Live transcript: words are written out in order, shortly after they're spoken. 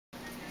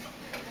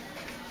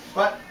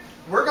But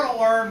we're going to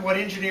learn what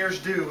engineers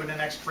do in the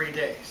next 3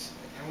 days.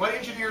 And what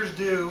engineers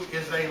do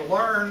is they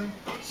learn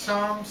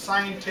some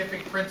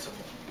scientific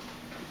principle.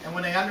 And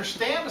when they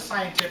understand the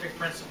scientific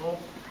principle,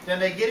 then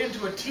they get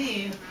into a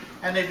team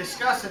and they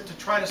discuss it to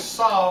try to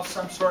solve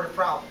some sort of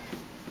problem.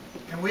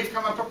 And we've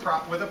come up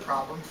with a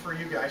problem for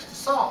you guys to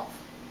solve.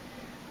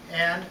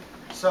 And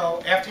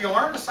so after you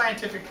learn the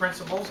scientific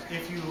principles,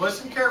 if you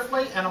listen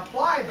carefully and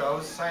apply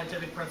those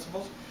scientific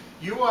principles,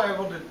 you will be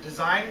able to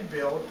design and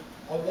build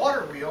a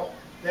water wheel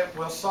that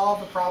will solve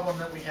the problem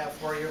that we have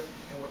for you.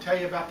 And we'll tell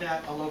you about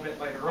that a little bit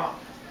later on.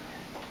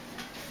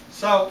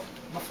 So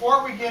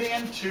before we get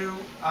into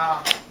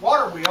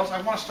water wheels,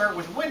 I want to start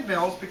with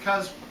windmills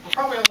because we're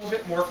probably a little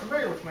bit more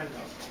familiar with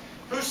windmills.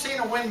 Who's seen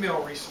a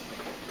windmill recently?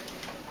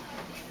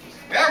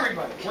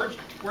 Everybody.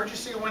 Where'd you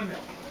see a windmill?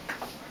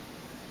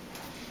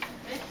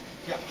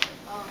 Yeah.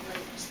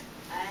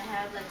 I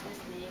have like this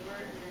neighbor,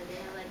 and then they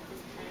have like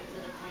this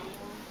tiny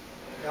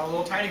one. Yeah, a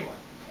little tiny one.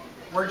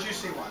 Where'd you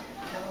see one?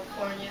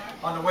 California.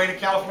 On the way to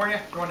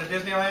California, going to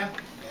Disneyland?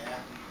 Yeah.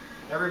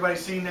 Everybody's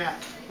seen that.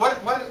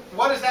 What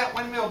does that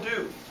windmill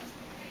do?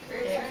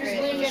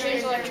 It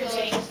generates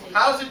electricity.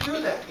 How does it do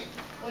that?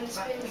 When it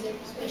spins,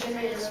 it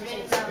generates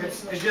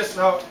electricity. It's just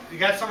so you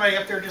got somebody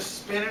up there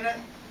just spinning it?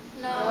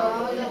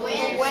 No, the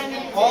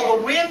wind. Oh,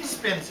 the wind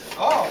spins it.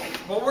 Oh,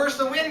 well, where's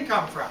the wind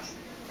come from?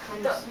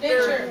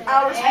 Nature.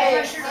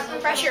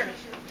 Pressure.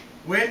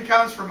 Wind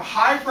comes from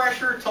high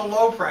pressure to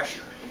low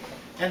pressure.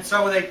 And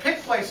so they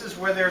pick places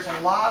where there's a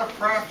lot of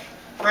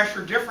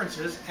pressure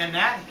differences, and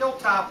that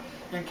hilltop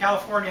in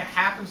California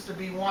happens to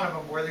be one of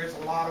them where there's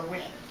a lot of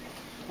wind.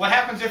 What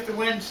happens if the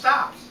wind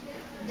stops?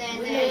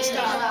 Then it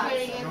stops.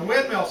 The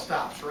windmill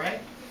stops, right?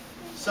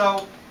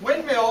 So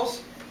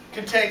windmills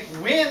can take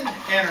wind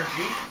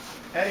energy,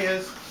 that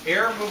is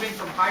air moving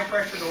from high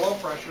pressure to low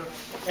pressure,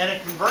 and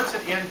it converts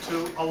it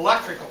into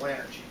electrical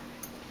energy.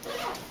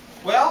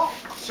 Well,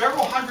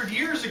 several hundred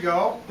years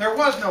ago, there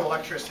was no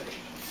electricity,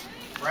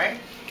 right?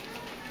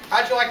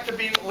 How'd you like to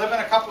be living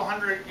a couple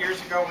hundred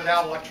years ago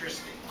without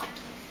electricity?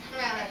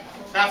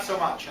 Not so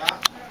much, huh?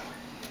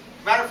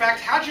 Matter of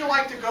fact, how'd you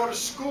like to go to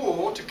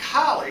school, to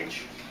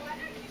college,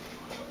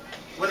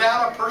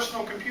 without a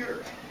personal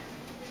computer?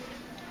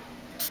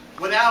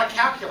 Without a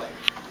calculator?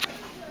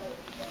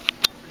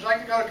 Would you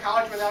like to go to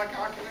college without a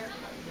calculator?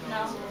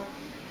 No.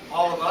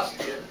 All of us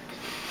did.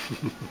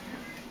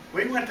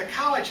 We went to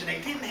college and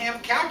they didn't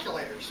have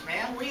calculators,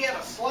 man. We had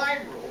a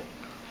slide rule,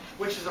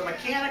 which is a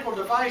mechanical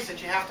device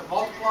that you have to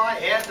multiply,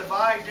 add,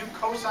 divide, do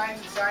cosines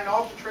and sine,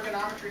 all the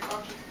trigonometry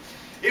functions.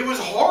 It was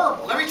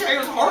horrible. Let me tell you, it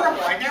was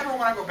horrible. I never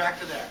want to go back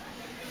to that.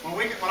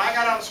 When I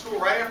got out of school,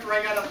 right after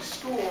I got out of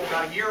school,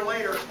 about a year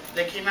later,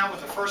 they came out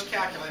with the first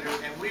calculators,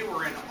 and we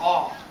were in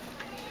awe.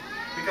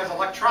 Because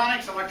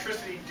electronics and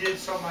electricity did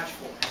so much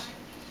for us.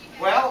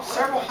 Well,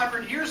 several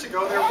hundred years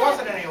ago, there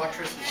wasn't any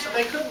electricity, so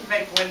they couldn't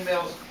make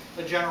windmills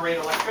that generate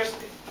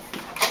electricity.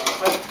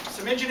 But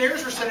some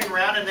engineers were sitting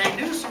around, and they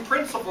knew some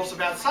principles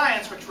about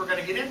science, which we're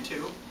going to get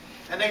into,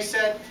 and they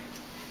said,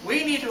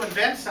 we need to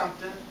invent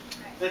something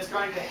that's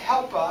going to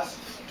help us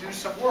do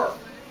some work.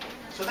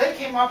 So they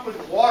came up with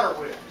water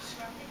wheels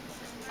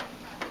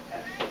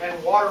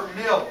and water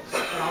mills,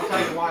 and I'll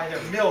tell you why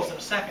they're mills in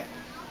a second.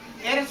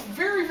 And it's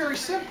very, very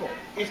simple.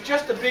 It's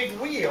just a big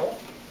wheel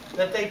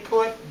that they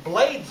put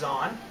blades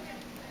on,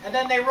 and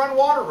then they run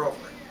water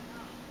over it.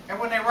 And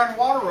when they run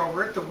water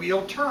over it, the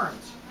wheel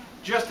turns,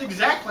 just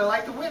exactly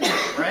like the windmill,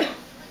 right?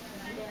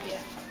 Yeah.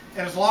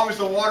 And as long as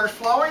the water's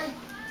flowing,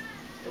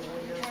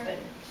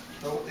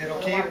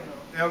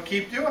 it'll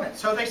keep doing it.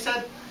 So they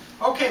said,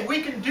 okay,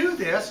 we can do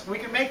this, we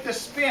can make this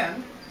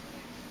spin,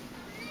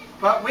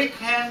 but we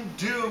can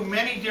do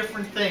many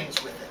different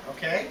things with it,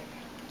 okay?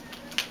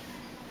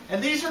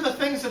 And these are the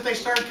things that they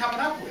started coming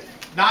up with.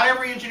 Not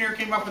every engineer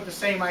came up with the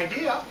same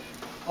idea.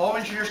 All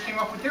engineers came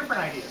up with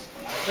different ideas.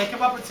 They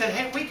come up and said,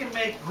 hey, we can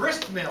make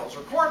grist mills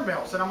or corn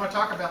mills, and I'm going to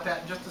talk about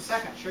that in just a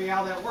second, show you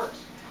how that works.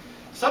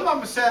 Some of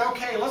them said,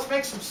 okay, let's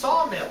make some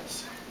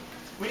sawmills.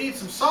 We need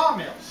some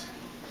sawmills.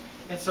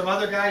 And some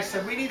other guys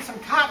said, we need some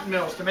cotton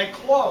mills to make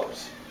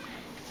clothes.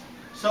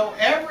 So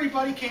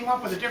everybody came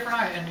up with a different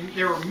idea, and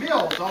there were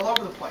mills all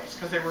over the place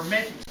because they were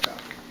making stuff.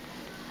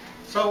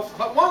 So,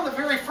 but one of the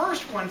very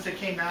first ones that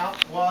came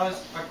out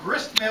was a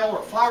grist mill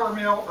or flour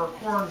mill or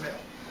corn mill.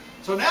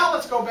 So now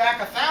let's go back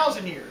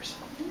 1,000 years.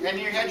 And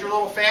you had your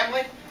little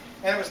family,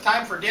 and it was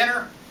time for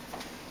dinner,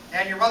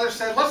 and your mother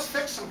said, let's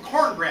fix some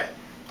cornbread.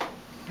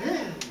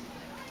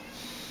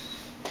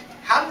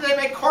 How did they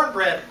make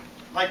cornbread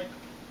like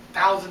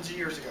thousands of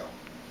years ago?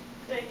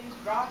 They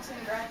used rocks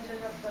and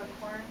grinded up the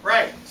corn.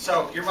 Right.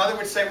 So your mother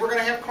would say, we're going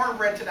to have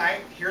cornbread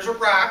tonight. Here's a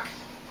rock.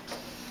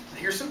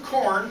 Here's some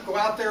corn. Go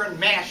out there and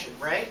mash it,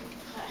 right?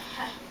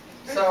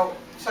 So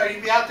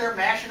you'd be out there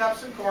mashing up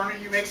some corn,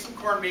 and you make some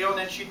cornmeal, and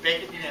then she'd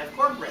bake it, and you'd have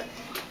cornbread.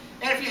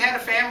 And if you had a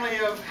family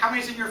of, how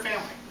many's in your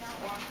family?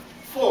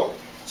 4.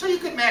 So you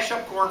could mash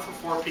up corn for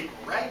 4 people,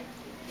 right?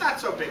 Not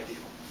so big deal.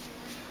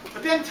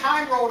 But then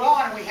time rolled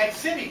on, and we had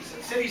cities.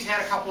 And cities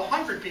had a couple of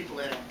hundred people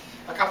in it,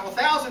 a couple of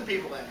thousand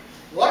people in it.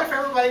 What if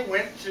everybody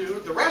went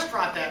to the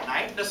restaurant that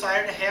night and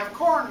decided to have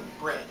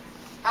cornbread?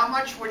 How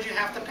much would you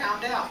have to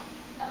pound out?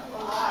 A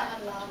lot.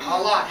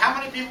 A lot. How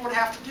many people would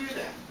have to do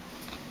that?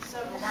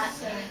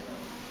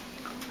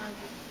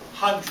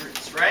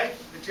 Hundreds, right?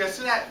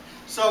 Just that.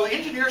 So the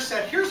engineers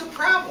said, here's a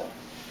problem.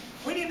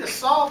 We need to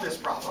solve this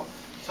problem.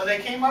 So they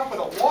came up with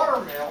a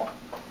water mill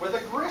with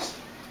a grist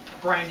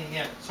grinding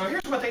in it. So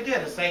here's what they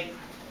did, is they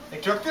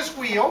took this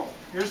wheel,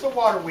 here's the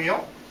water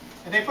wheel,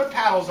 and they put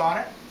paddles on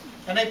it,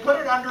 and they put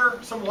it under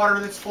some water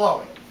that's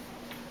flowing.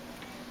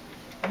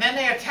 And then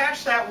they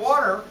attached that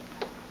water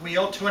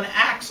wheel to an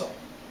axle.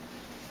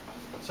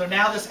 So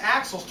now this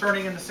axle's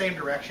turning in the same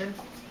direction.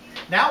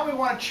 Now we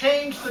want to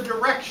change the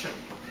direction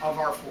of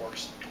our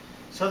force.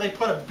 So they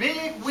put a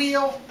big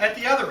wheel at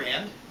the other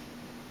end,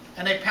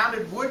 and they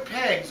pounded wood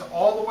pegs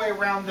all the way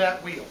around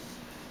that wheel.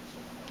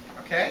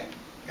 Okay?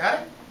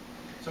 Got it?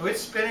 So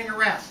it's spinning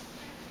around.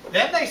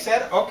 Then they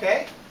said,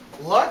 okay,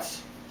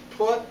 let's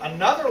put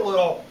another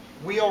little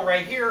wheel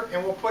right here,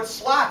 and we'll put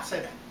slots in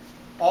it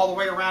all the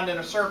way around in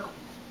a circle.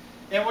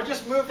 And we'll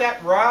just move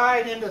that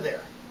right into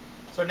there.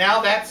 So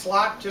now that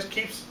slot just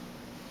keeps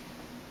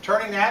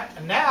turning that,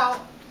 and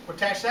now we'll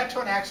attach that to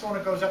an axle and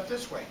it goes up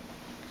this way.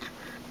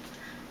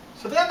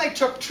 So then they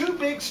took two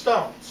big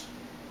stones.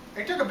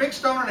 They took a big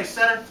stone and they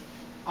set it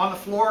on the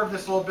floor of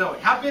this little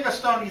building. How big a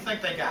stone do you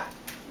think they got?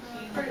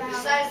 The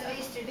size of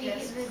these two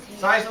desks.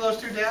 Size of those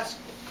two desks?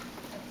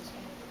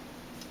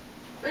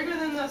 Bigger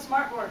than the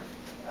smartboard.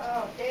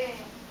 Oh, dang.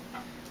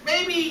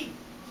 Maybe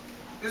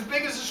as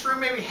big as this room,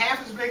 maybe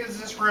half as big as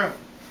this room.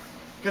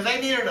 Because they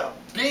needed a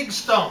big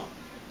stone.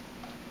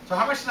 So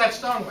how much does that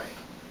stone weigh?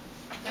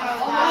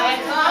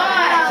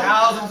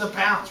 Thousands of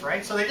pounds,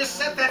 right? So they just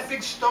set that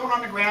big stone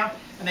on the ground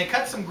and they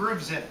cut some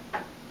grooves in it.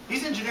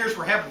 These engineers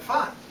were having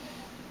fun.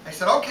 They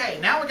said, okay,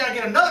 now we got to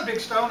get another big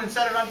stone and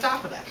set it on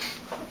top of that.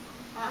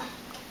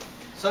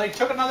 So they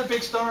took another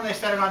big stone and they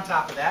set it on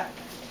top of that.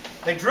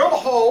 They drilled a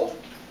hole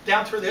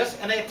down through this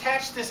and they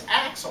attached this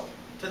axle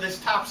to this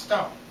top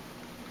stone.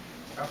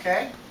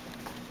 Okay?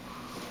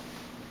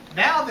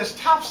 Now this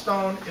top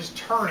stone is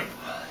turning.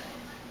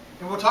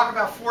 And we'll talk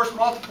about force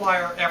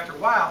multiplier after a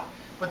while,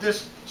 but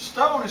this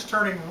stone is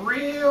turning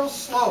real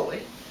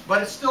slowly,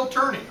 but it's still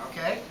turning,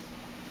 okay?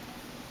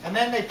 And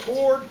then they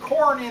poured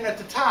corn in at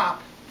the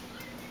top,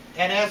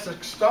 and as the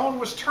stone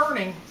was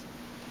turning,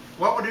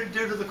 what would it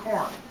do to the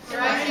corn?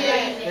 Grind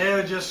it. It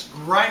would just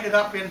grind it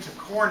up into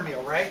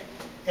cornmeal, right?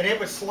 And it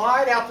would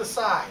slide out the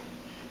side.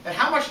 And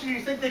how much do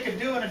you think they could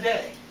do in a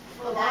day?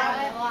 A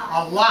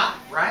lot. A lot,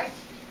 right?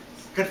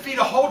 Could feed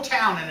a whole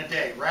town in a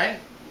day, right?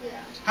 Yeah.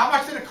 How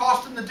much did it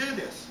cost them to do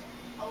this?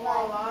 A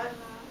lot.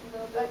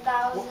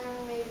 1,000,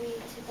 maybe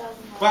 2,000.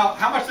 Well,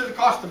 how much did it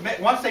cost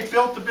to, once they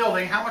built the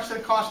building, how much did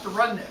it cost to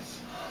run this?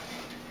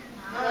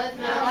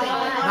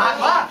 Not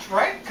much,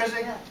 right? Because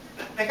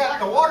they got,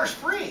 the water's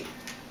free,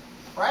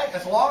 right?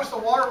 As long as the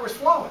water was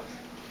flowing.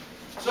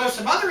 So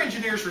some other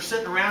engineers were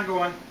sitting around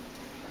going,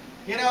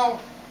 you know,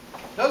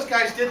 those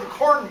guys did the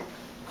corn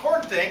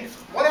thing,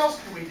 what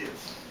else can we do?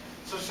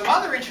 So some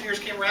other engineers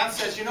came around and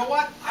says, you know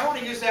what, I want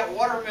to use that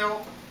water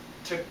mill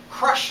to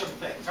crush some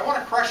things. I want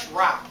to crush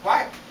rock.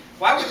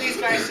 Why would these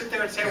guys sit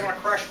there and say I want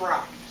to crush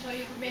rock? So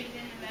you can make it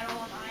into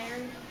metal and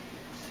iron?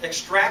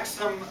 Extract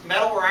some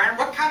metal or iron.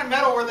 What kind of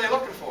metal were they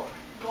looking for?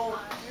 Gold.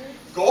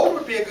 Gold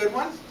would be a good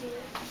one.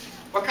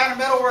 What kind of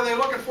metal were they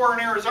looking for in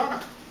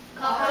Arizona?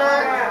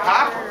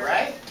 Copper,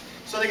 right?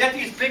 So they got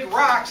these big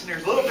rocks and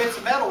there's little bits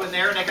of metal in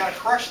there and they got to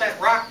crush that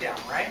rock down,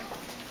 right?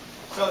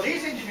 So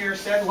these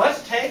engineers said,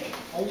 let's take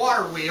a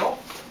water wheel,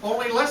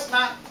 only let's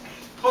not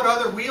put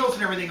other wheels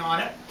and everything on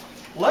it.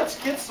 Let's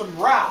get some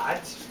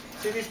rods,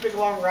 see these big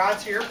long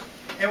rods here,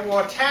 and we'll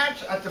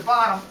attach at the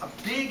bottom a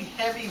big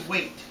heavy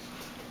weight.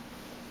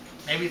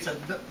 Maybe it's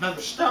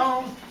another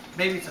stone,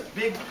 maybe it's a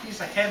big piece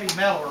of heavy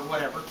metal or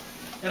whatever.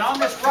 And on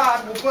this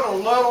rod we'll put a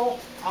little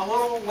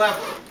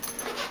lever.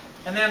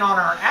 And then on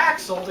our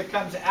axle that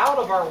comes out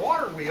of our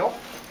water wheel,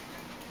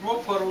 we'll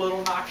put a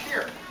little notch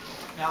here.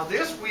 Now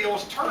this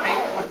wheel's turning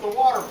with the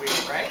water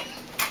wheel, right?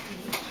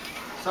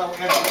 So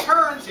as it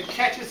turns, it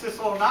catches this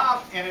little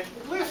knob and it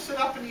lifts it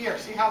up in the air.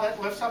 See how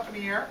that lifts up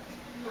in the air?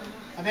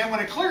 And then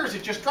when it clears,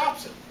 it just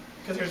drops it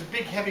because there's a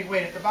big heavy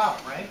weight at the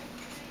bottom, right?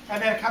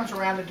 And then it comes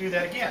around to do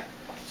that again.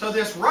 So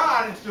this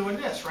rod is doing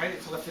this, right?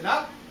 It's lifted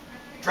up,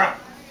 drop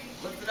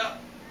it. Lift it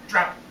up,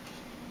 drop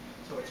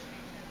it. So it's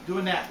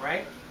doing that,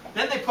 right?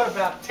 Then they put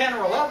about 10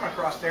 or 11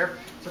 across there.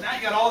 So now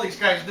you got all these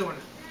guys doing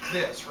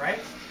this, right?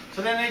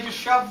 So then they just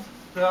shoved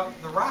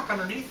the rock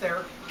underneath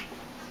there,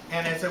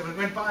 and as it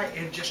went by,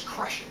 it'd just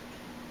crush it.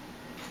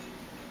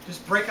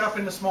 Just break it up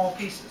into small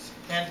pieces.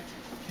 And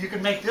you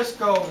can make this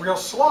go real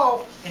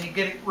slow, and you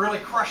get it really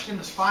crushed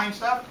into fine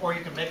stuff, or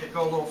you can make it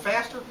go a little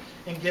faster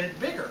and get it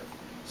bigger.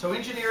 So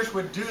engineers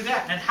would do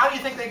that. And how do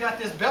you think they got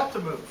this belt to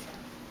move?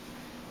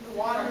 The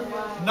water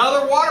wheel.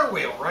 Another water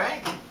wheel,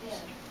 right?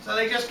 So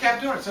they just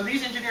kept doing it. So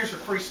these engineers are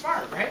pretty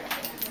smart, right?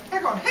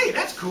 They're going, hey,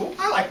 that's cool.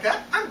 I like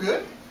that. I'm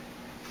good.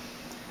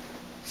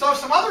 So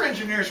some other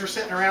engineers were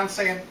sitting around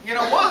saying, you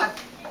know what?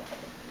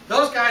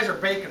 Those guys are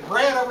baking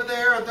bread over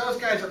there. Those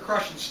guys are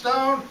crushing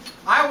stone.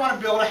 I want to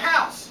build a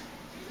house.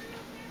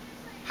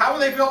 How were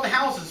they building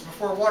houses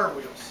before water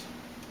wheels?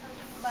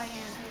 By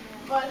hand.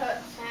 Mud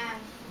hut.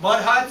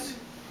 Mud huts?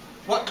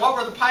 What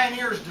were the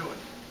pioneers doing?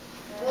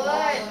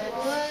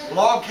 Wood.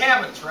 Log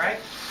cabins, right?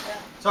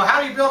 So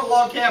how do you build a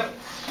log cabin?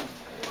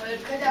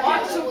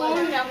 Lots of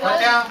wood. Cut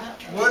down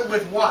wood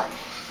with what?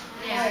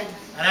 Yeah.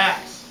 An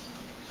axe.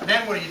 And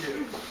then what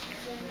do?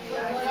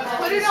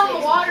 Put it on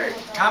the water.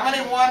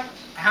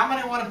 How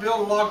many want to build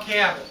a log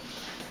cabin?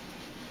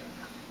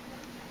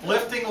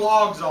 Lifting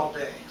logs all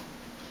day.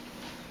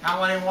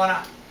 How many want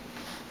to?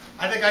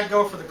 I think I'd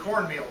go for the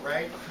cornmeal,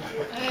 right?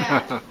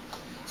 Yeah.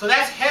 So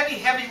that's heavy,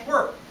 heavy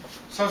work.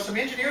 So some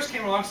engineers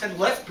came along and said,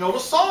 let's build a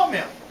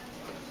sawmill.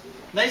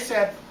 And they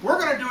said, we're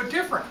going to do it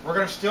different. We're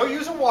going to still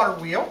use a water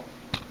wheel.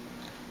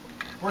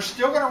 We're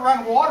still going to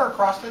run water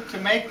across it to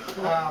make,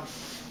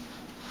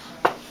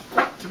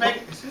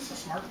 is this a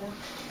smart board?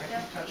 I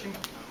keep touching.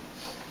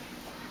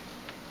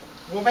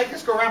 We'll make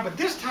this go around, but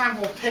this time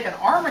we'll take an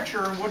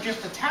armature and we'll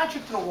just attach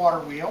it to the water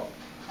wheel,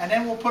 and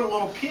then we'll put a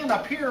little pin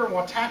up here and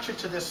we'll attach it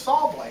to this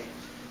saw blade.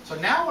 So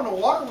now when the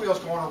water wheel's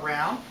going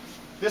around,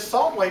 this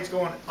saw blade's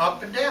going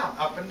up and down,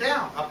 up and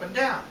down, up and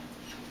down.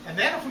 And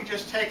then if we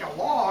just take a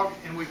log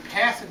and we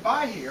pass it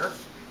by here,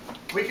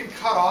 we can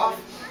cut off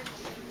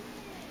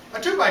a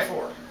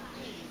 2x4,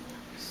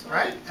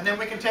 right? And then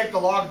we can take the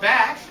log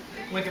back,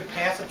 we can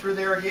pass it through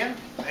there again,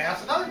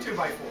 pass another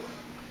 2x4.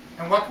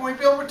 And what can we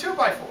build with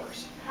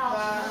 2x4s?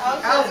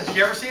 Houses.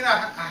 You ever seen a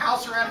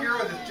house around here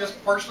that's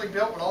just partially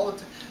built with all the?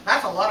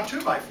 That's a lot of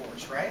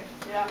 2x4s, right?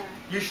 Yeah.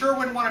 You sure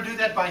wouldn't want to do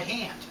that by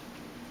hand.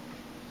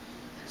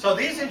 So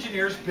these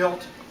engineers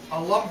built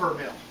a lumber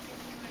mill.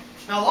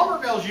 Now lumber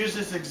mills use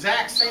this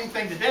exact same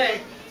thing today.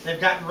 They've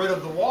gotten rid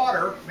of the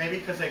water, maybe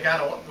because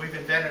we've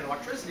invented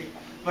electricity,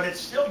 but it's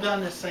still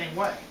done the same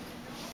way.